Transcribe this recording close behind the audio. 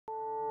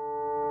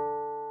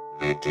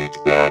Vintage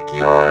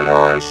Backyard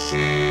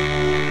RC.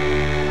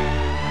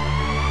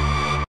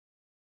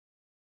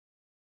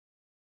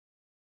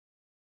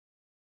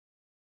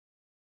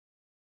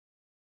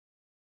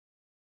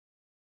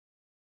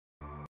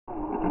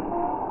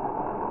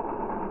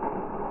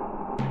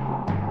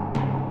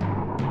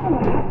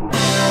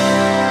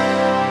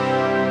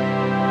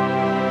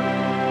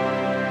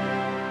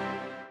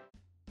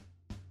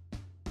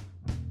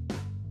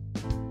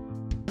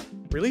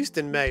 Released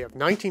in May of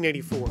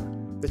 1984,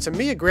 the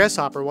Tamiya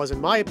Grasshopper was, in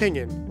my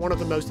opinion, one of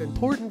the most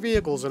important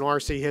vehicles in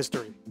RC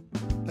history.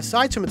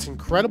 Aside from its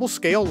incredible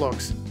scale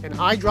looks and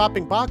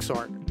eye-dropping box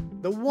art,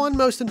 the one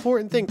most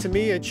important thing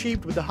Tamiya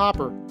achieved with the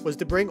Hopper was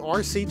to bring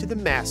RC to the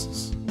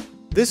masses.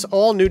 This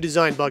all-new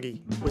design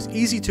buggy was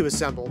easy to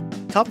assemble,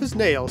 tough as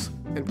nails,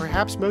 and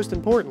perhaps most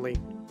importantly,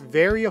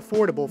 very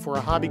affordable for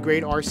a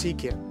hobby-grade RC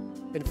kit.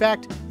 In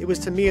fact, it was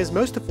Tamiya's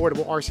most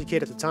affordable RC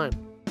kit at the time.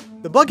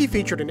 The buggy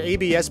featured an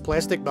ABS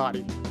plastic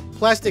body,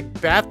 plastic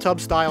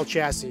bathtub-style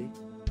chassis,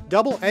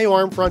 double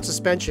A-arm front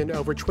suspension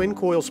over twin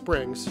coil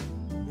springs,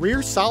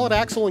 rear solid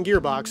axle and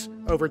gearbox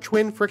over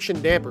twin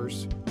friction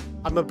dampers,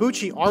 a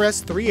Mabuchi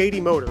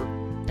RS380 motor,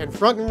 and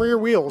front and rear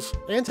wheels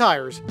and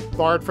tires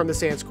borrowed from the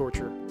Sand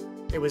Scorcher.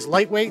 It was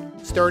lightweight,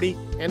 sturdy,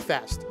 and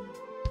fast.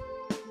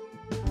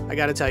 I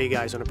gotta tell you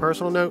guys, on a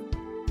personal note,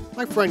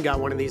 my friend got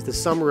one of these the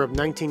summer of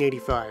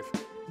 1985,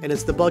 and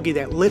it's the buggy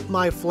that lit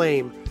my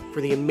flame for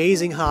the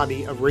amazing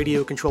hobby of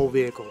radio control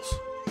vehicles.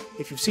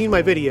 If you've seen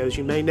my videos,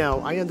 you may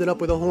know I ended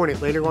up with a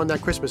Hornet later on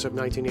that Christmas of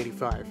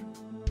 1985.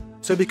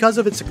 So because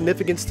of its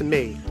significance to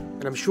me,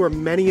 and I'm sure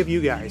many of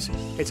you guys,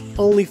 it's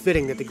only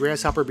fitting that the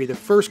Grasshopper be the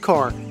first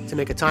car to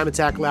make a time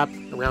attack lap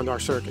around our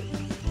circuit.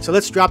 So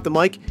let's drop the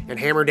mic and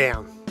hammer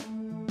down.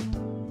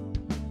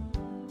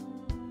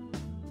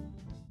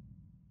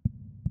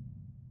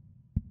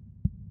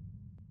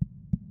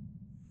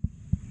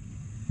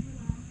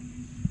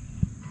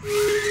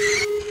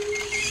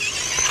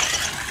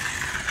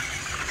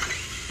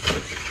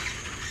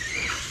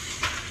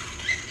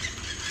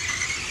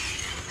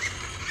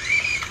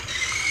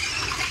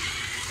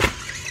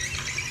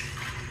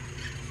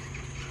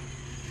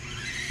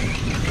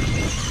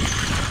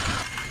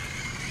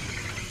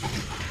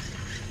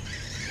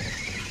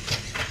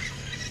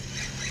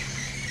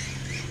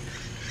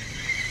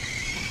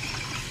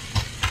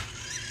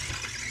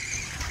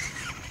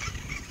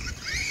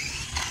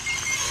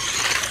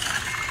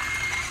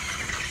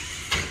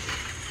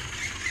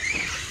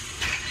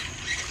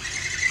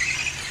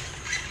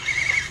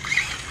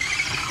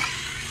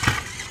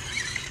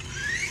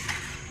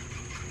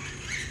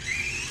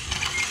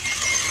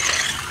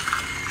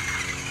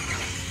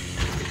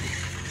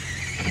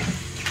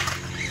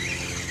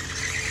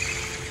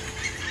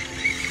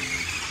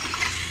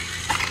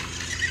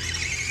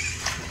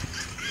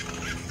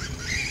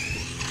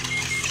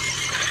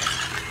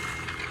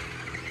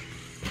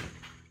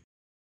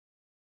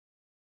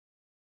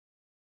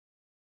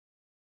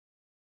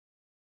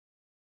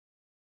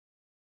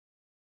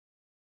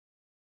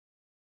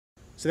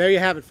 So there you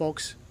have it,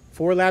 folks.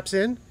 4 laps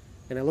in,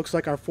 and it looks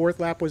like our 4th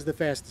lap was the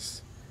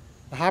fastest.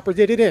 The Hopper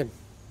did it in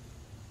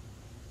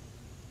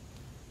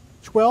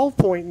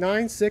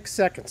 12.96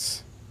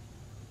 seconds.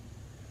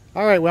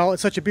 Alright, well,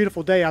 it's such a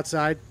beautiful day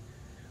outside.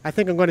 I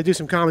think I'm going to do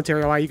some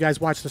commentary while you guys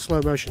watch the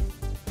slow motion.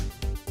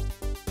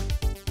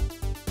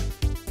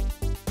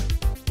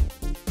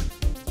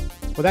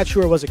 Well, that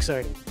sure was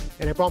exciting,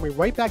 and it brought me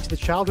right back to the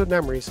childhood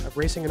memories of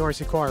racing an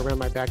RC car around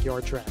my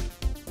backyard track.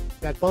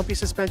 That bumpy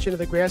suspension of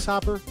the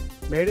Grasshopper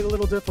made it a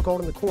little difficult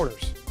in the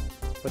corners,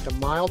 but the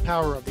mild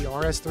power of the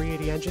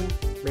RS380 engine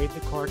made the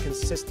car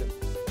consistent.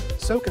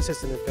 So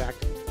consistent, in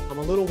fact, I'm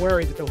a little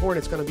worried that the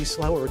Hornet's going to be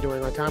slower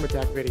during our time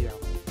attack video.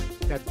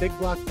 That big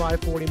block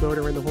 540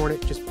 motor in the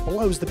Hornet just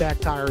blows the back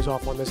tires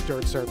off on this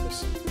dirt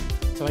surface.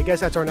 So I guess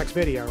that's our next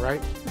video,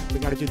 right? We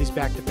got to do these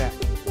back to back.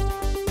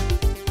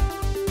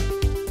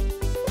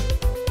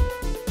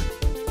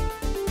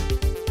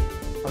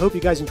 I hope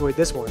you guys enjoyed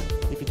this one.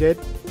 If you did,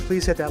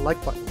 please hit that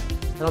like button.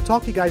 And I'll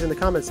talk to you guys in the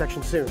comment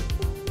section soon.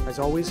 As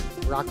always,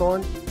 rock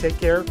on, take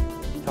care,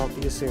 talk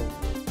to you soon.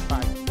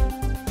 Bye.